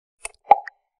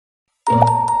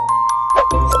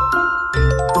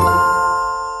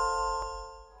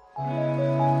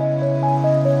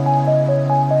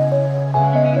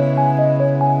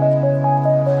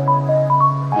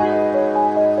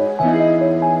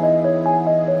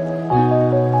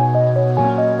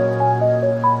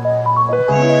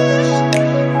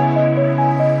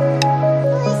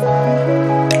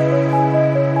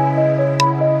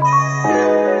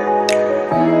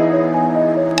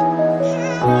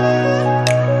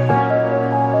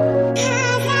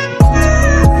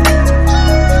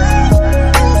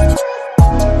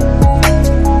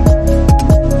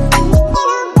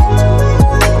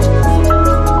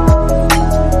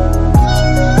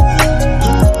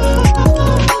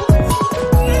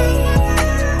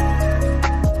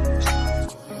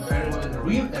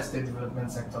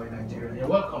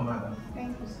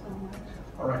Thank you so much.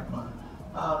 All right, ma'am.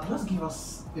 Just give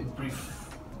us a brief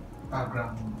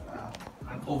background,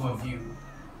 an overview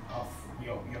of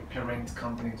your parent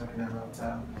company, talking about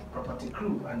Property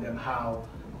Crew, and then how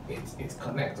it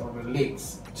connects or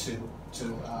relates to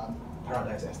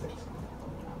Paradise Estate.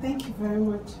 Thank you very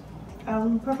much.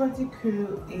 Property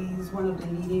Crew is one of the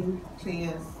leading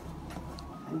players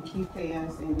and key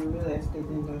players in the real estate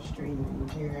industry in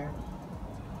Nigeria.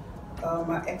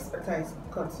 Our expertise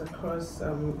cuts across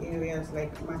areas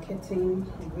like marketing,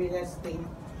 real estate,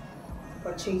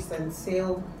 purchase and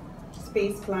sale,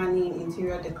 space planning,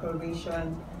 interior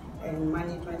decoration, and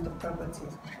management of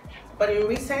properties. But in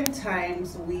recent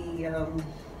times, we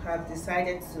have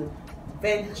decided to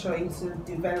venture into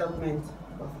development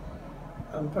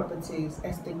of properties,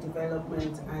 estate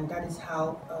development, and that is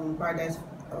how Paradise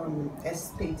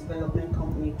Estate Development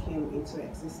Company came into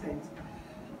existence.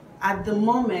 At the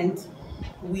moment,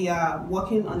 we are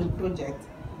working on a project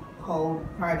called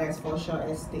Paradise Foreshore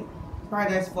Estate.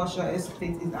 Paradise Foreshore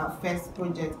Estate is our first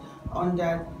project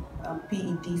under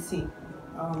PEDC.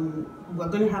 We're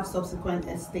going to have subsequent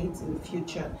estates in the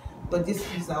future, but this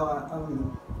is our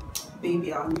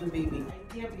baby, our new baby.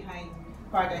 The idea behind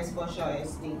Paradise Foreshore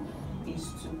Estate is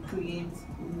to create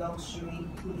luxury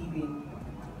living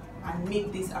and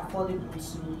make this affordable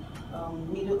to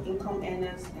middle income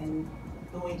earners and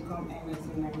low income earners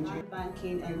in Nigeria.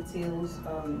 Banking entails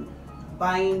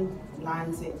buying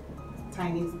lands in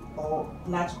tiny or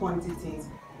large quantities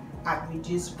at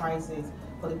reduced prices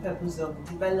for the purpose of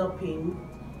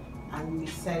developing and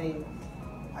reselling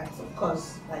at, of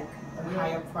course, like a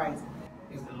higher price.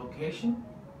 Is the location,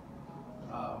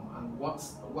 and what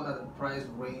are the price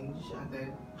range, and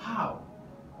then how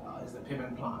is the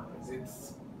payment plan? Is it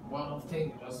one-off thing,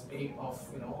 you just pay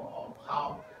off, or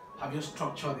how have you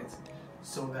structured it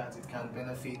so that it can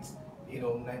benefit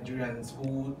Nigerians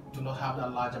who do not have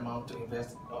that large amount to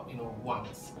invest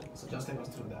once? So just take us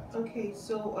through that. Okay,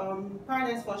 so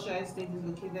Paradise Foreshore Estate is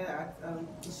located at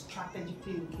is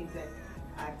strategically located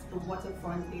at the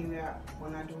waterfront area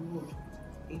on Ado Road.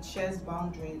 It shares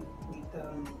boundary with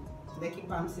Lekki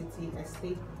Palm City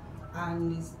Estate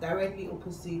and is directly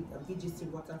opposite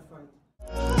VGC Waterfront.